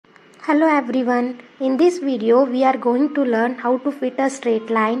Hello everyone, in this video we are going to learn how to fit a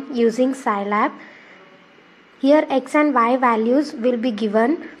straight line using Scilab. Here x and y values will be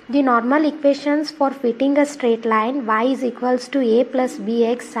given. The normal equations for fitting a straight line y is equals to a plus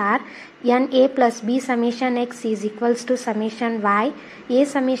bx are n a plus b summation x is equals to summation y, a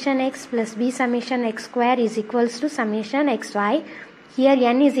summation x plus b summation x square is equals to summation xy. Here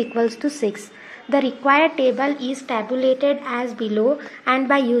n is equals to 6. The required table is tabulated as below, and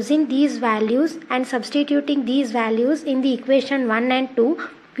by using these values and substituting these values in the equation 1 and 2,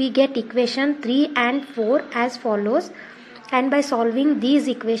 we get equation 3 and 4 as follows. And by solving these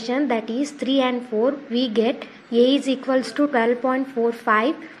equations, that is 3 and 4, we get a is equals to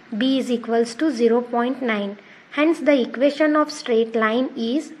 12.45, b is equals to 0.9. Hence the equation of straight line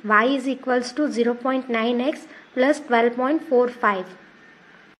is y is equals to 0.9x plus 12.45.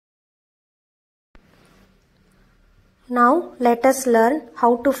 Now let us learn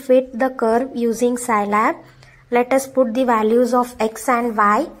how to fit the curve using Scilab. Let us put the values of x and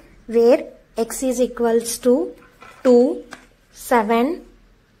y, where x is equals to 2, 7,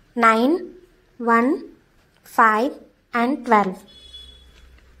 9, 1, 5 and 12.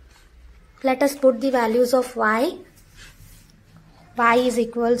 Let us put the values of y. Y is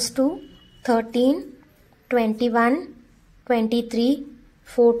equals to 13, 21, 23,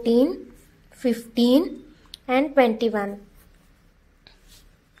 14, 15 and 21.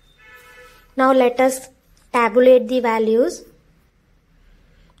 Now let us tabulate the values.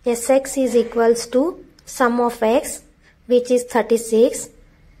 Sx is equals to sum of x, which is 36.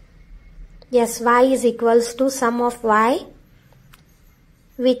 Sy is equals to sum of y,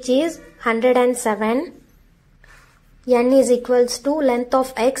 which is 107. N is equals to length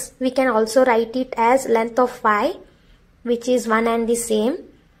of x. We can also write it as length of y, which is 1 and the same.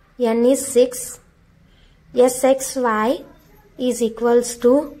 N is 6. Sxy is equals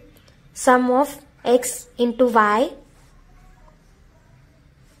to sum of x into y,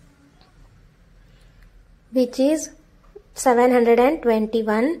 which is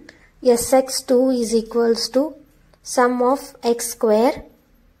 721. Sx2 is equals to sum of x square,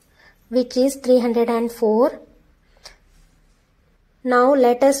 which is 304. Now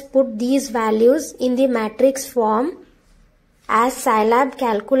let us put these values in the matrix form. As Scilab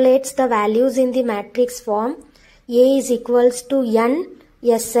calculates the values in the matrix form, A is equals to n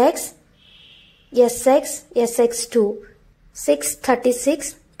Sx, Sx, Sx2, 6,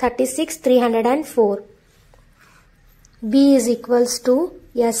 36, 36, 304. B is equals to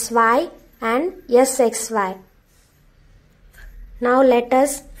Sy and Sxy. Now let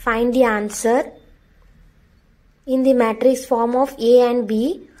us find the answer. In the matrix form of A and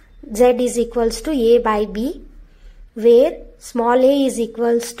B, Z is equals to A by B, where small a is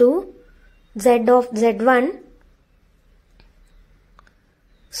equals to z of z1,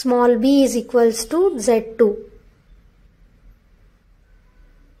 small b is equals to z2.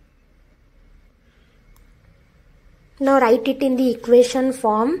 Now write it in the equation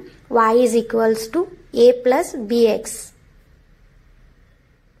form. Y is equals to a plus bx.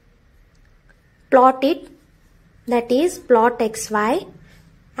 Plot it, that is plot xy,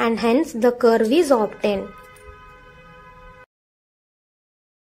 and hence the curve is obtained.